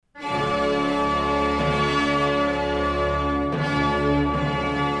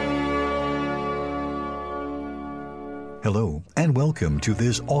Hello, and welcome to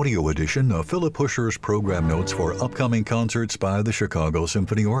this audio edition of Philip Huscher's program notes for upcoming concerts by the Chicago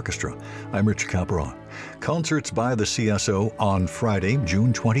Symphony Orchestra. I'm Rich Caperon. Concerts by the CSO on Friday,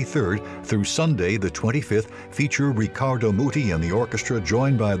 June 23rd through Sunday, the 25th, feature Riccardo Muti and the orchestra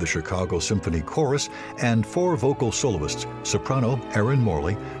joined by the Chicago Symphony Chorus and 4 vocal soloists, soprano Erin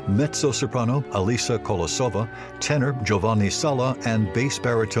Morley, mezzo-soprano Alisa Kolosova, tenor Giovanni Sala, and bass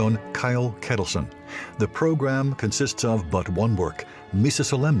baritone Kyle Kettleson. The program consists of but one work, Missa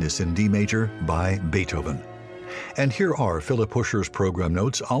solemnis in D major by Beethoven. And here are Philip Huscher's program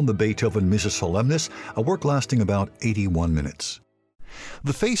notes on the Beethoven Missa solemnis, a work lasting about 81 minutes.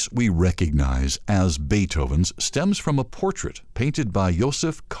 The face we recognize as Beethoven's stems from a portrait painted by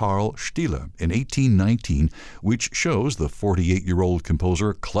Joseph Karl Stieler in 1819, which shows the 48-year-old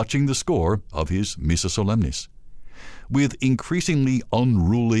composer clutching the score of his Missa solemnis. With increasingly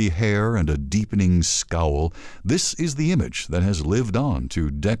unruly hair and a deepening scowl, this is the image that has lived on to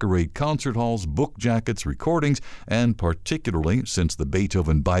decorate concert halls, book jackets, recordings, and particularly since the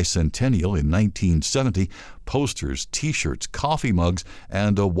Beethoven bicentennial in 1970, posters, T-shirts, coffee mugs,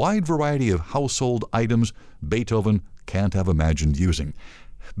 and a wide variety of household items Beethoven can't have imagined using.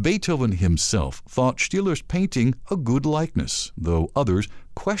 Beethoven himself thought Stieler's painting a good likeness, though others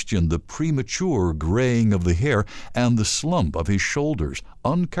questioned the premature graying of the hair and the slump of his shoulders,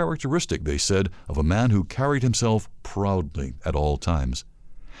 uncharacteristic, they said, of a man who carried himself proudly at all times.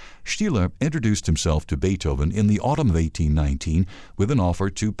 Stieler introduced himself to Beethoven in the autumn of 1819 with an offer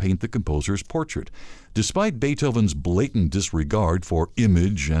to paint the composer's portrait. Despite Beethoven's blatant disregard for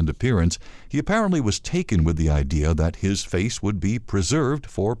image and appearance, he apparently was taken with the idea that his face would be preserved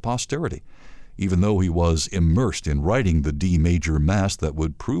for posterity. Even though he was immersed in writing the D major Mass that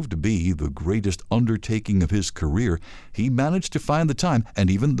would prove to be the greatest undertaking of his career, he managed to find the time and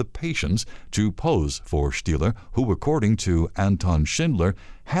even the patience to pose for Stieler, who, according to Anton Schindler,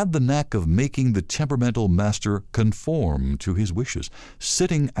 had the knack of making the temperamental master conform to his wishes.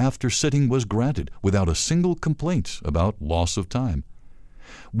 Sitting after sitting was granted, without a single complaint about loss of time.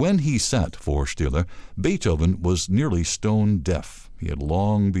 When he sat for Stieler, Beethoven was nearly stone deaf. He had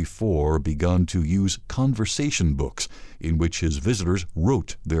long before begun to use conversation books in which his visitors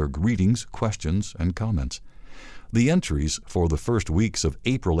wrote their greetings, questions, and comments. The entries for the first weeks of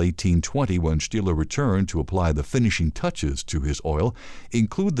April 1820, when Stieler returned to apply the finishing touches to his oil,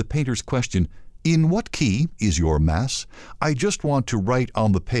 include the painter's question, "In what key is your Mass? I just want to write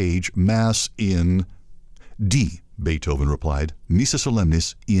on the page Mass in D." Beethoven replied, "Missa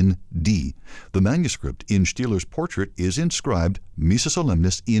solemnis in D." The manuscript in Stieler's portrait is inscribed Missa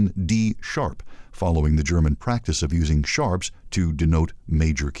solemnis in D sharp, following the German practice of using sharps to denote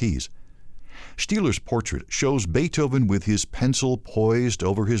major keys. Stieler's portrait shows Beethoven with his pencil poised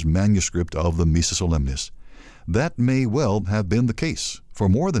over his manuscript of the Missa solemnis. That may well have been the case. For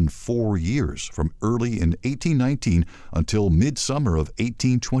more than 4 years, from early in 1819 until midsummer of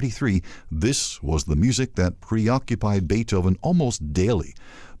 1823, this was the music that preoccupied Beethoven almost daily,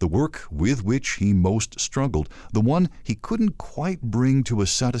 the work with which he most struggled, the one he couldn't quite bring to a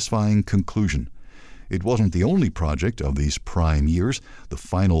satisfying conclusion. It wasn't the only project of these prime years. The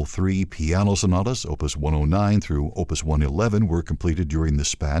final 3 piano sonatas, Opus 109 through Opus 111, were completed during this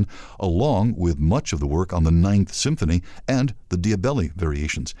span, along with much of the work on the 9th Symphony and the Diabelli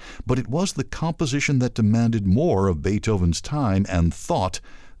variations. But it was the composition that demanded more of Beethoven's time and thought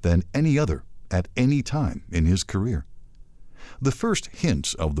than any other at any time in his career. The first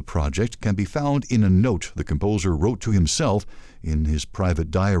hints of the project can be found in a note the composer wrote to himself in his private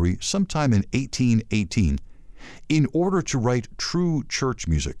diary sometime in 1818. "In order to write true church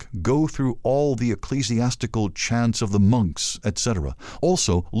music, go through all the ecclesiastical chants of the monks, etc.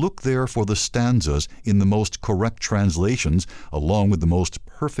 Also, look there for the stanzas in the most correct translations, along with the most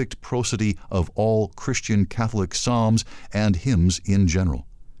perfect prosody of all Christian Catholic psalms and hymns in general."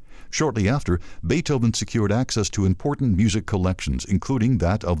 Shortly after, Beethoven secured access to important music collections, including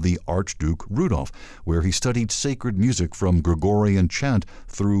that of the Archduke Rudolph, where he studied sacred music from Gregorian chant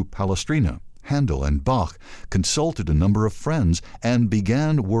through Palestrina, Handel, and Bach, consulted a number of friends, and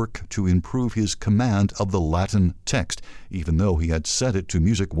began work to improve his command of the Latin text, even though he had set it to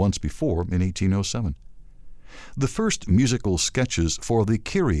music once before in 1807. The first musical sketches for the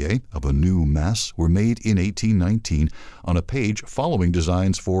Kyrie of a new Mass were made in 1819 on a page following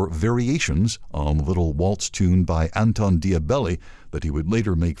designs for variations on the little waltz tune by Anton Diabelli that he would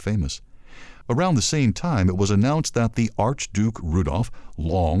later make famous. Around the same time, it was announced that the Archduke Rudolph,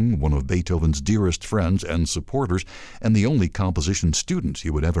 long one of Beethoven's dearest friends and supporters, and the only composition student he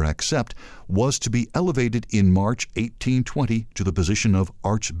would ever accept, was to be elevated in March 1820 to the position of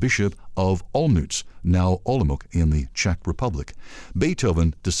Archbishop of Olmütz, now Olomouc in the Czech Republic.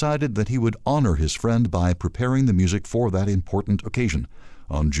 Beethoven decided that he would honor his friend by preparing the music for that important occasion.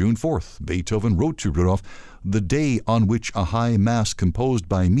 On June 4th, Beethoven wrote to Rudolph, "The day on which a high mass composed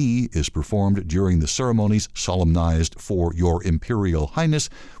by me is performed during the ceremonies solemnized for your Imperial Highness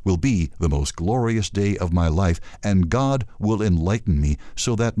will be the most glorious day of my life, and God will enlighten me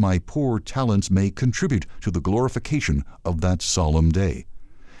so that my poor talents may contribute to the glorification of that solemn day."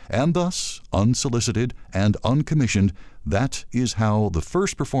 And thus, unsolicited and uncommissioned, that is how the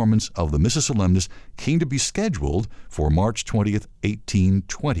first performance of the Missa solemnis came to be scheduled for March 20th,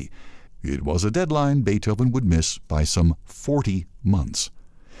 1820. It was a deadline Beethoven would miss by some 40 months.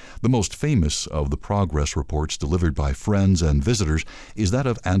 The most famous of the progress reports delivered by friends and visitors is that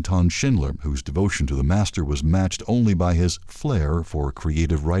of Anton Schindler, whose devotion to the master was matched only by his flair for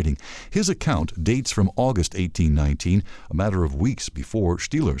creative writing. His account dates from August 1819, a matter of weeks before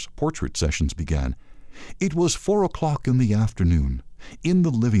Stieler's portrait sessions began. "It was 4 o'clock in the afternoon. In the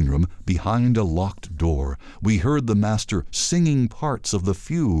living room, behind a locked door, we heard the master singing parts of the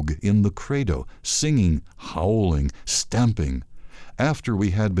fugue in the credo, singing, howling, stamping. After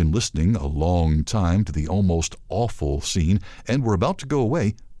we had been listening a long time to the almost awful scene and were about to go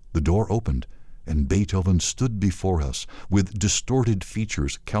away, the door opened, and Beethoven stood before us with distorted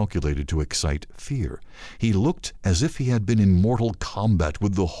features calculated to excite fear. He looked as if he had been in mortal combat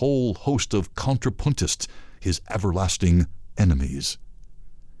with the whole host of contrapuntists, his everlasting enemies."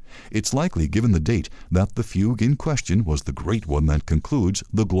 It's likely, given the date, that the fugue in question was the great one that concludes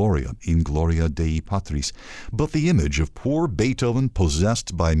the Gloria in Gloria Dei Patris. But the image of poor Beethoven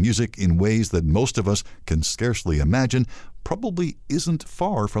possessed by music in ways that most of us can scarcely imagine probably isn't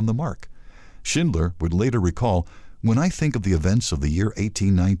far from the mark. Schindler would later recall, "When I think of the events of the year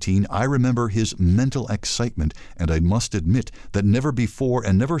 1819, I remember his mental excitement, and I must admit that never before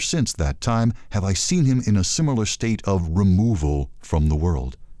and never since that time have I seen him in a similar state of removal from the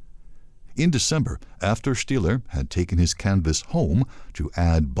world." In December, after Stieler had taken his canvas home to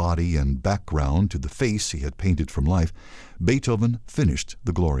add body and background to the face he had painted from life, Beethoven finished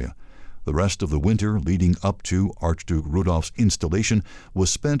the Gloria. The rest of the winter leading up to Archduke Rudolph's installation was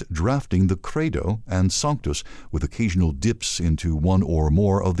spent drafting the Credo and Sanctus, with occasional dips into one or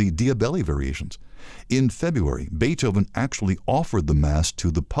more of the Diabelli variations. In February, Beethoven actually offered the Mass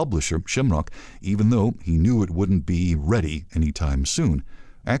to the publisher, Shamrock, even though he knew it wouldn't be ready anytime soon.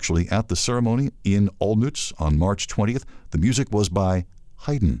 Actually, at the ceremony in Olmütz on March 20th, the music was by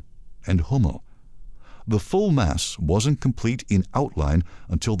Haydn and Hummel. The full Mass wasn't complete in outline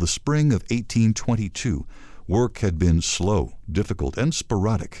until the spring of 1822. Work had been slow, difficult, and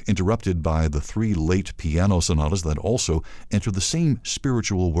sporadic, interrupted by the 3 late piano sonatas that also enter the same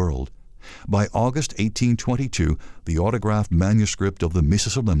spiritual world. By August 1822, the autographed manuscript of the Missa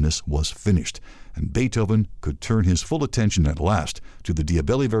solemnis was finished, and Beethoven could turn his full attention at last to the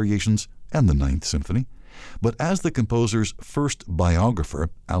Diabelli variations and the Ninth Symphony. But as the composer's first biographer,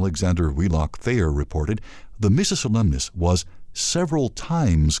 Alexander Wheelock Thayer, reported, the Missa solemnis was several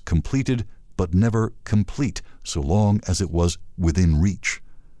times completed, but never complete, so long as it was within reach.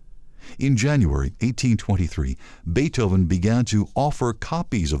 In January 1823, Beethoven began to offer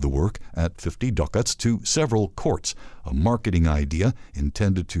copies of the work at 50 ducats to several courts, a marketing idea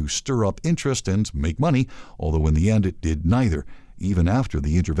intended to stir up interest and make money, although in the end it did neither, even after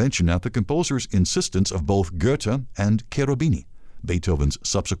the intervention at the composer's insistence of both Goethe and Cherubini. Beethoven's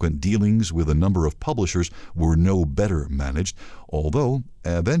subsequent dealings with a number of publishers were no better managed, although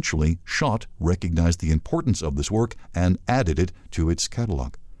eventually Schott recognized the importance of this work and added it to its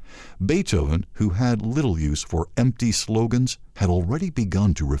catalog. Beethoven, who had little use for empty slogans, had already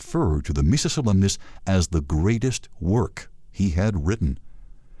begun to refer to the Missa solemnis as the greatest work he had written.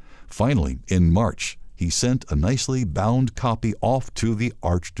 Finally, in March, he sent a nicely bound copy off to the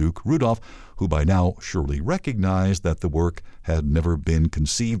Archduke Rudolph, who by now surely recognized that the work had never been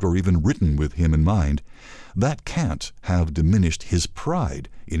conceived or even written with him in mind. That can't have diminished his pride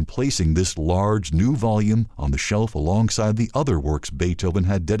in placing this large new volume on the shelf alongside the other works Beethoven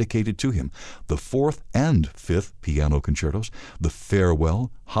had dedicated to him, the 4th and 5th piano concertos, the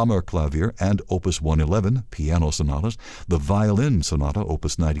Farewell, Hammerklavier, and Opus 111 piano sonatas, the Violin Sonata,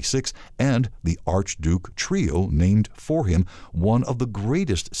 Opus 96, and the Archduke Trio named for him, one of the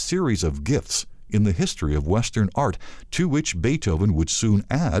greatest series of gifts in the history of Western art, to which Beethoven would soon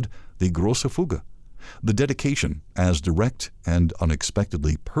add the Grosse Fuge. The dedication, as direct and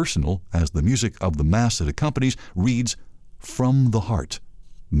unexpectedly personal as the music of the Mass it accompanies, reads, "From the heart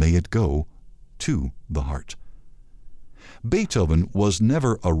may it go to the heart. Beethoven was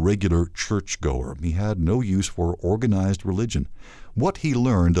never a regular churchgoer. He had no use for organized religion. What he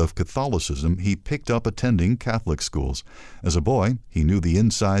learned of Catholicism, he picked up attending Catholic schools. As a boy, he knew the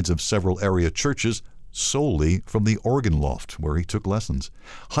insides of several area churches solely from the organ loft where he took lessons.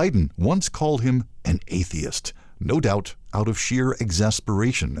 Haydn once called him an atheist, no doubt out of sheer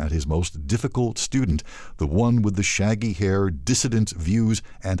exasperation at his most difficult student, the one with the shaggy hair, dissident views,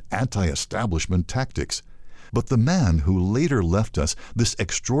 and anti-establishment tactics. But the man who later left us this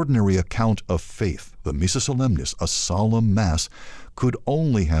extraordinary account of faith, the Missa solemnis, a solemn mass, could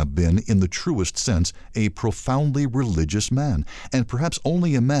only have been, in the truest sense, a profoundly religious man, and perhaps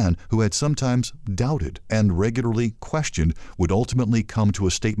only a man who had sometimes doubted and regularly questioned would ultimately come to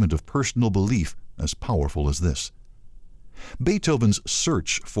a statement of personal belief as powerful as this. Beethoven's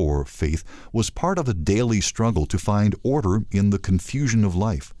search for faith was part of a daily struggle to find order in the confusion of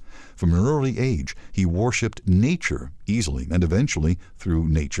life. From an early age, he worshipped nature easily, and eventually, through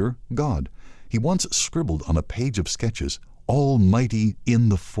nature, God. He once scribbled on a page of sketches, "Almighty in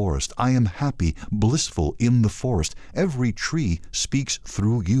the forest, I am happy, blissful in the forest. Every tree speaks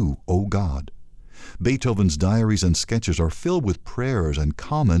through you, O God." Beethoven's diaries and sketches are filled with prayers and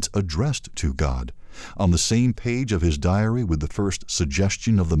comments addressed to God. On the same page of his diary with the first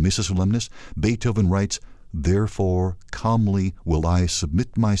suggestion of the Missa solemnis, Beethoven writes, "Therefore calmly will I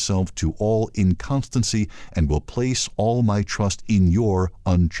submit myself to all inconstancy, and will place all my trust in your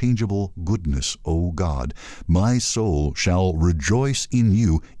unchangeable goodness, O God. My soul shall rejoice in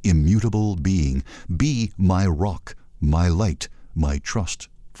you, immutable being. Be my rock, my light, my trust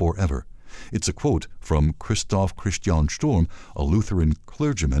forever." It's a quote from Christoph Christian Sturm, a Lutheran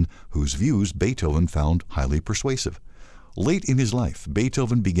clergyman whose views Beethoven found highly persuasive. Late in his life,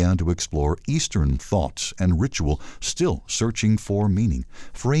 Beethoven began to explore Eastern thoughts and ritual, still searching for meaning.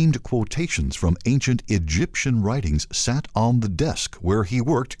 Framed quotations from ancient Egyptian writings sat on the desk where he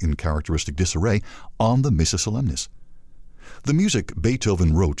worked, in characteristic disarray, on the Missa solemnis. The music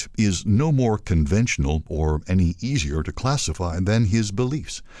Beethoven wrote is no more conventional or any easier to classify than his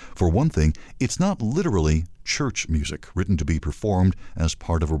beliefs. For one thing, it's not literally church music written to be performed as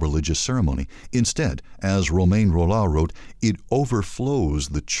part of a religious ceremony. Instead, as Romain Rolland wrote, it overflows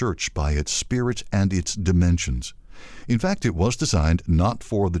the church by its spirit and its dimensions. In fact, it was designed not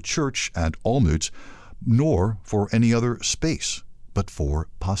for the church at Olmütz, nor for any other space, but for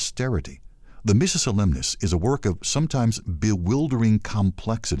posterity. The Missa solemnis is a work of sometimes bewildering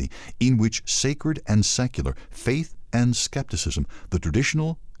complexity in which sacred and secular, faith and skepticism, the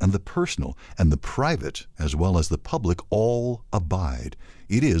traditional and the personal, and the private as well as the public all abide.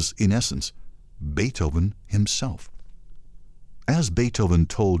 It is, in essence, Beethoven himself. As Beethoven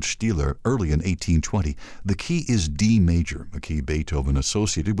told Stieler early in 1820, the key is D major, a key Beethoven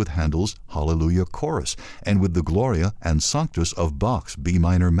associated with Handel's Hallelujah Chorus and with the Gloria and Sanctus of Bach's B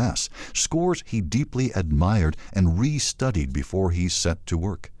minor Mass, scores he deeply admired and re-studied before he set to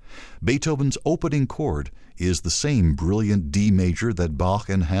work. Beethoven's opening chord is the same brilliant D major that Bach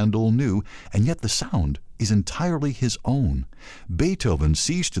and Handel knew, and yet the sound is entirely his own. Beethoven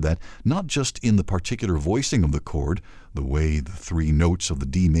sees to that not just in the particular voicing of the chord, the way the three notes of the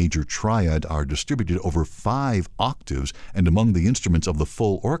D major triad are distributed over 5 octaves and among the instruments of the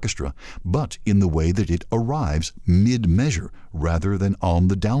full orchestra, but in the way that it arrives mid-measure rather than on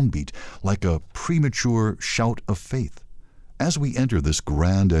the downbeat, like a premature shout of faith. As we enter this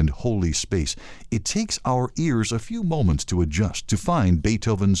grand and holy space, it takes our ears a few moments to adjust, to find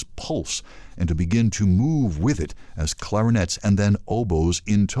Beethoven's pulse, and to begin to move with it as clarinets and then oboes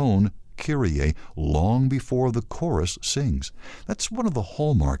intone Kyrie long before the chorus sings. That's one of the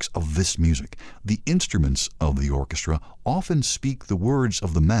hallmarks of this music. The instruments of the orchestra often speak the words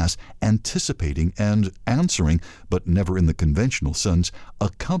of the Mass, anticipating and answering, but never in the conventional sense,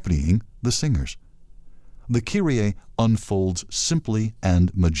 accompanying the singers. The Kyrie unfolds simply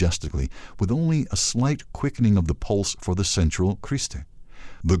and majestically, with only a slight quickening of the pulse for the central Christe.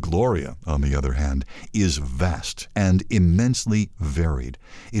 The Gloria, on the other hand, is vast and immensely varied.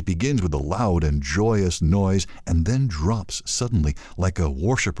 It begins with a loud and joyous noise and then drops suddenly like a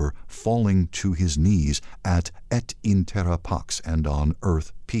worshipper falling to his knees at Et in terra pax and on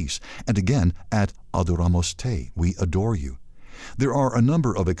earth peace, and again at Adoramus te, we adore you. There are a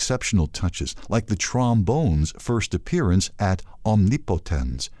number of exceptional touches, like the trombone's first appearance at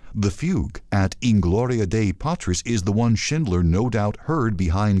Omnipotens. The fugue at In Gloria Dei Patris is the one Schindler no doubt heard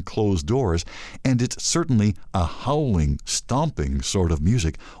behind closed doors, and it's certainly a howling, stomping sort of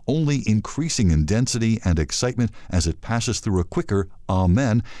music, only increasing in density and excitement as it passes through a quicker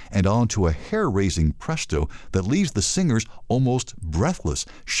Amen and on to a hair-raising presto that leaves the singers almost breathless,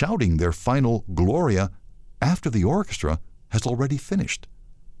 shouting their final Gloria after the orchestra has already finished.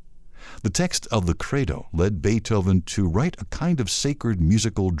 The text of the Credo led Beethoven to write a kind of sacred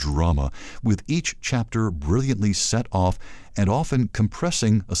musical drama, with each chapter brilliantly set off and often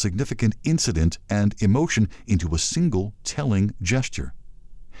compressing a significant incident and emotion into a single telling gesture.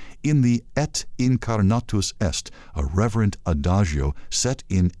 In the Et Incarnatus Est, a reverent adagio set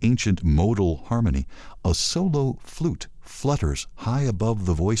in ancient modal harmony, a solo flute flutters high above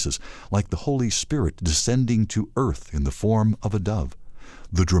the voices, like the Holy Spirit descending to earth in the form of a dove.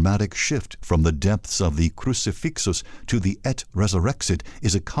 The dramatic shift from the depths of the Crucifixus to the Et Resurrexit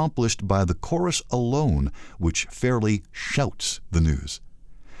is accomplished by the chorus alone, which fairly shouts the news.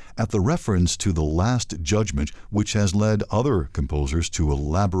 At the reference to the Last Judgment, which has led other composers to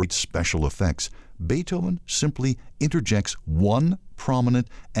elaborate special effects, Beethoven simply interjects one prominent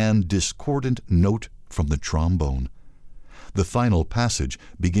and discordant note from the trombone. The final passage,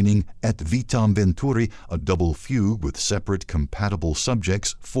 beginning Et vitam venturi, a double fugue with separate compatible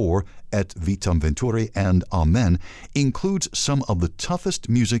subjects for Et vitam venturi and Amen, includes some of the toughest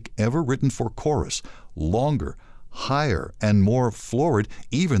music ever written for chorus, longer, higher, and more florid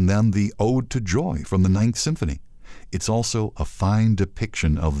even than the Ode to Joy from the Ninth Symphony. It's also a fine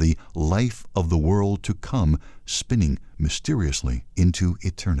depiction of the life of the world to come, spinning mysteriously into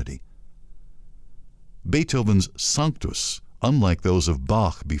eternity. Beethoven's Sanctus, unlike those of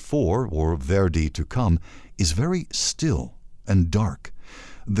Bach before or Verdi to come, is very still and dark.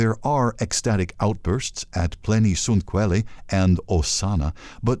 There are ecstatic outbursts at Pleni sunt coeli and Osanna,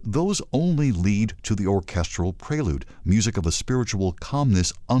 but those only lead to the orchestral prelude, music of a spiritual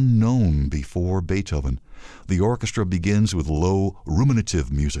calmness unknown before Beethoven. The orchestra begins with low,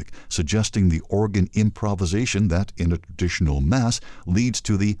 ruminative music, suggesting the organ improvisation that, in a traditional mass, leads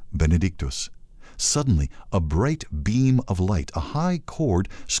to the Benedictus. Suddenly, a bright beam of light, a high chord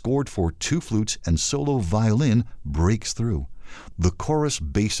scored for two flutes and solo violin, breaks through. The chorus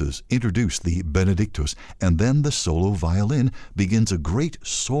basses introduce the Benedictus, and then the solo violin begins a great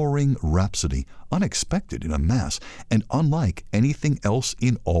soaring rhapsody, unexpected in a mass and unlike anything else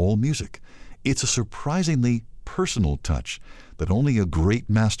in all music. It's a surprisingly personal touch that only a great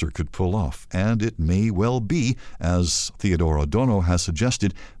master could pull off, and it may well be, as Theodore Adorno has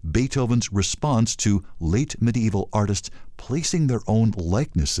suggested, Beethoven's response to late medieval artists placing their own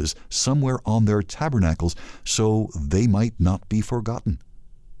likenesses somewhere on their tabernacles so they might not be forgotten.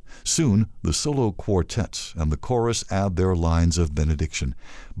 Soon, the solo quartet and the chorus add their lines of benediction,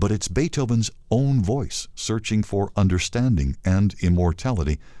 but it's Beethoven's own voice, searching for understanding and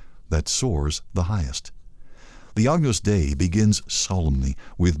immortality, that soars the highest. The Agnus Dei begins solemnly,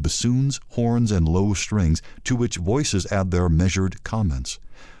 with bassoons, horns, and low strings, to which voices add their measured comments.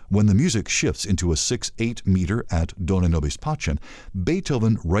 When the music shifts into a 6/8 meter at Dona nobis pacem,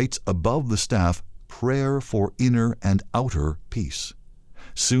 Beethoven writes above the staff, "Prayer for inner and outer peace."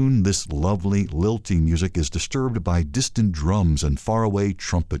 Soon this lovely, lilting music is disturbed by distant drums and faraway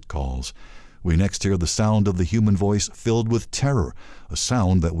trumpet calls. We next hear the sound of the human voice filled with terror, a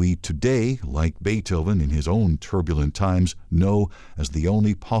sound that we today, like Beethoven in his own turbulent times, know as the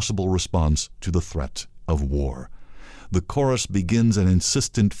only possible response to the threat of war. The chorus begins an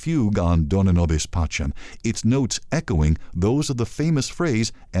insistent fugue on Dona nobis pacem, its notes echoing those of the famous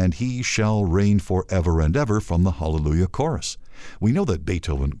phrase, "And he shall reign forever and ever," from the Hallelujah chorus. We know that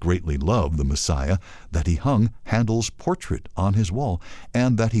Beethoven greatly loved the Messiah, that he hung Handel's portrait on his wall,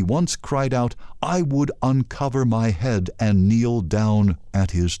 and that he once cried out, "I would uncover my head and kneel down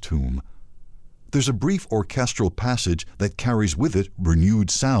at his tomb." There's a brief orchestral passage that carries with it renewed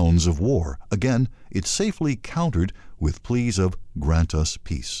sounds of war. Again, it's safely countered with pleas of "grant us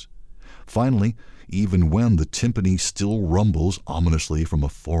peace." Finally, even when the timpani still rumbles ominously from a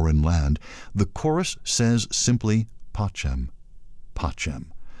foreign land, the chorus says simply, "Pacem, pacem,"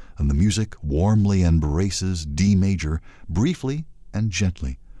 and the music warmly embraces D major, briefly and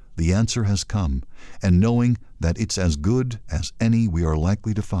gently. The answer has come, and knowing that it's as good as any we are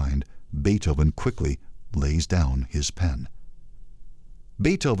likely to find, Beethoven quickly lays down his pen.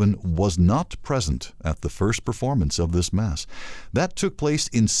 Beethoven was not present at the first performance of this Mass. That took place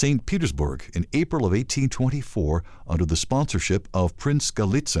in St. Petersburg in April of 1824 under the sponsorship of Prince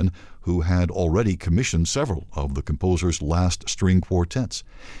Gallitzin, who had already commissioned several of the composer's last string quartets.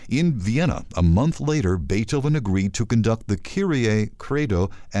 In Vienna, a month later, Beethoven agreed to conduct the Kyrie, Credo,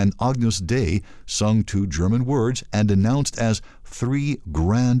 and Agnus Dei, sung to German words and announced as 3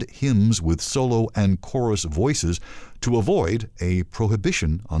 grand hymns with solo and chorus voices, to avoid a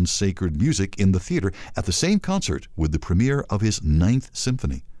prohibition on sacred music in the theater at the same concert with the premiere of his 9th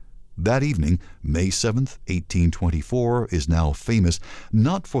Symphony. That evening, May 7, 1824, is now famous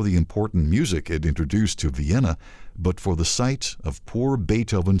not for the important music it introduced to Vienna, but for the sight of poor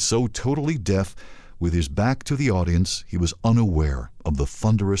Beethoven so totally deaf, with his back to the audience, he was unaware of the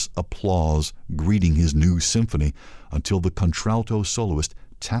thunderous applause greeting his new symphony until the contralto soloist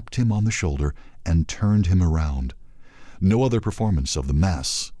tapped him on the shoulder and turned him around. No other performance of the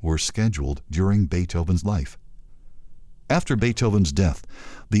Mass were scheduled during Beethoven's life. After Beethoven's death,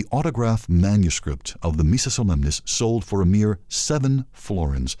 the autograph manuscript of the Missa solemnis sold for a mere 7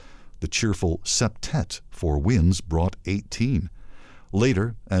 florins. The cheerful septet for winds brought 18.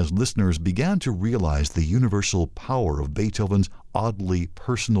 Later, as listeners began to realize the universal power of Beethoven's oddly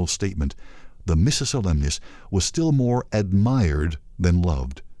personal statement, the Missa solemnis was still more admired than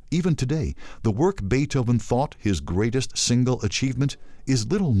loved. Even today, the work Beethoven thought his greatest single achievement is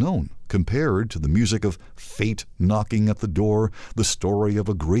little known compared to the music of Fate knocking at the door, the story of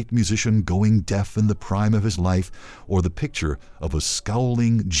a great musician going deaf in the prime of his life, or the picture of a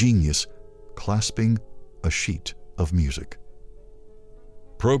scowling genius clasping a sheet of music.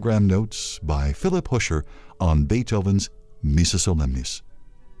 Program notes by Philip Huscher on Beethoven's Missa solemnis.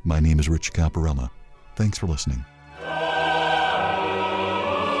 My name is Rich Caparella. Thanks for listening.